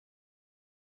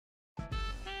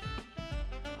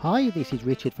Hi, this is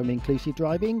Richard from Inclusive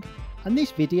Driving, and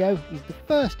this video is the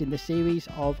first in the series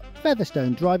of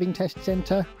Featherstone Driving Test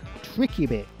Centre Tricky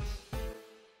Bits.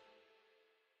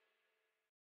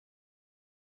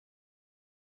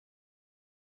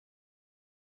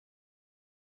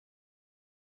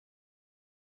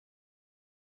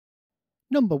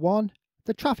 Number 1.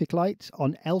 The traffic lights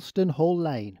on Elston Hall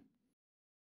Lane.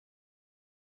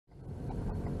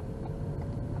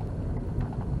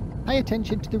 Pay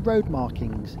attention to the road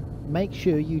markings. Make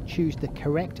sure you choose the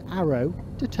correct arrow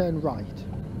to turn right.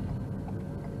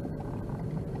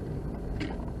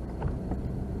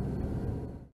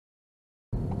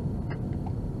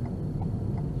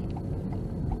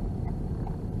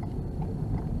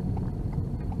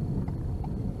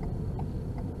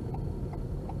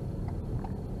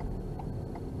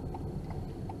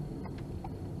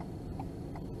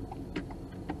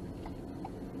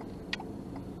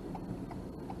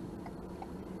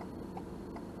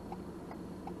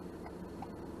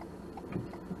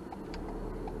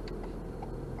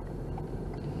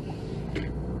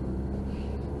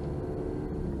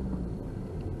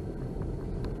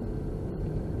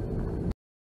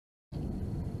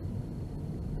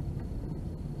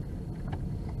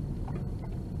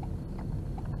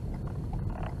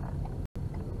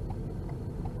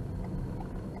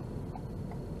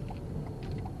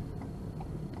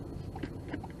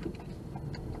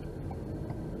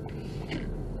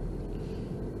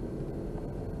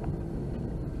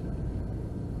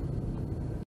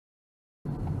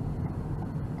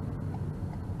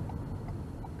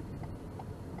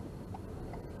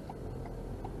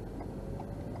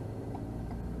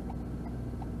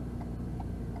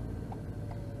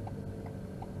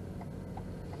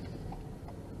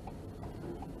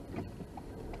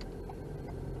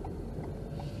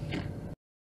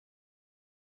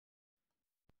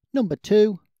 Number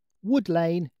 2. Wood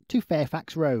Lane to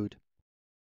Fairfax Road.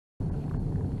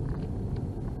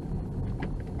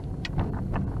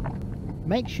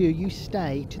 Make sure you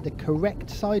stay to the correct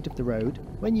side of the road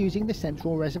when using the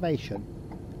central reservation.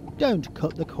 Don't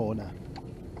cut the corner.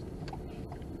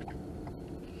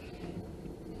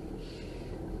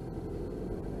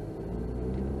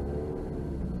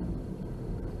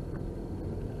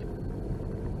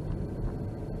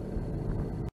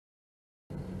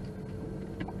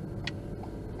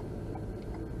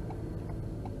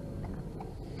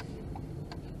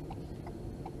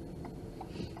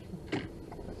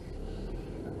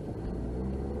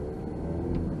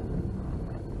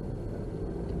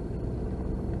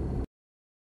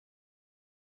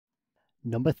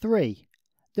 Number 3.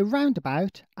 The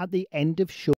roundabout at the end of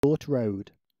Short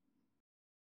Road.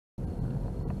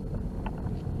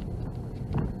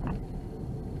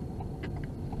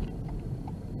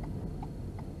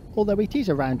 Although it is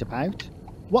a roundabout,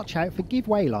 watch out for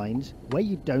give-way lines where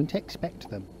you don't expect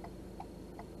them.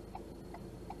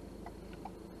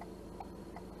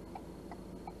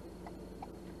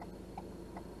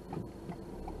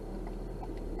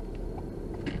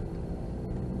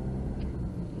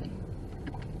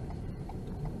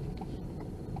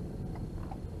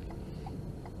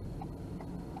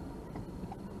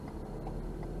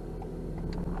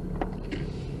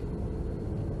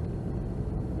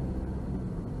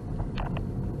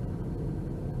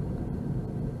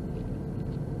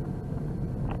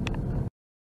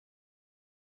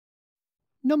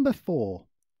 Number 4.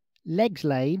 Legs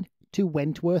Lane to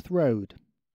Wentworth Road.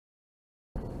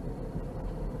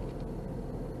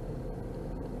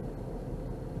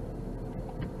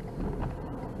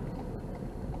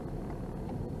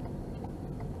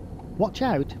 Watch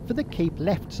out for the keep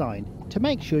left sign to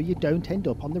make sure you don't end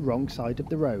up on the wrong side of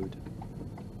the road.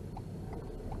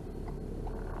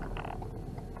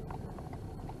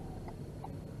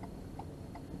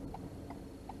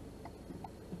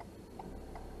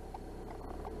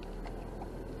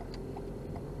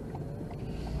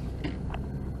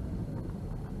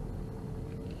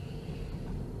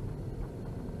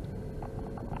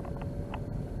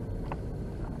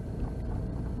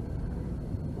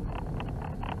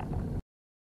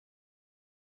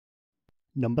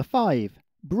 Number 5.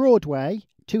 Broadway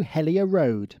to Hellier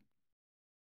Road.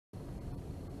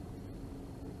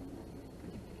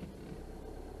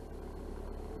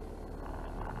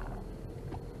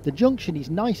 The junction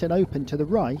is nice and open to the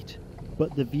right,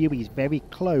 but the view is very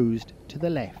closed to the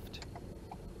left.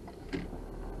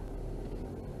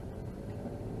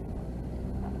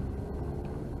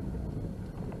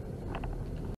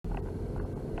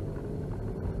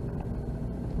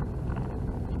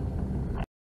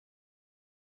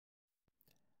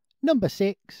 Number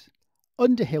 6.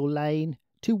 Underhill Lane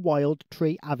to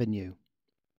Wildtree Avenue.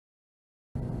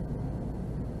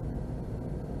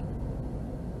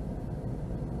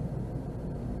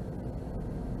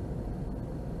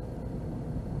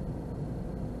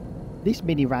 This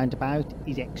mini roundabout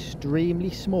is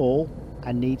extremely small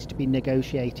and needs to be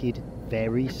negotiated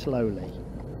very slowly.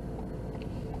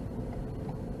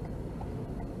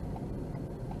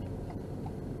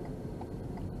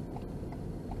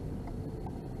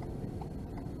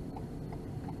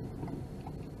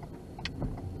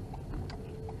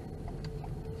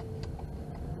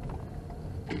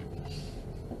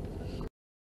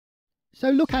 So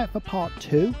look out for part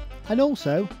 2, and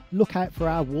also look out for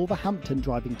our Wolverhampton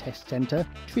Driving Test Centre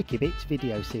Tricky Bits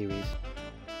video series.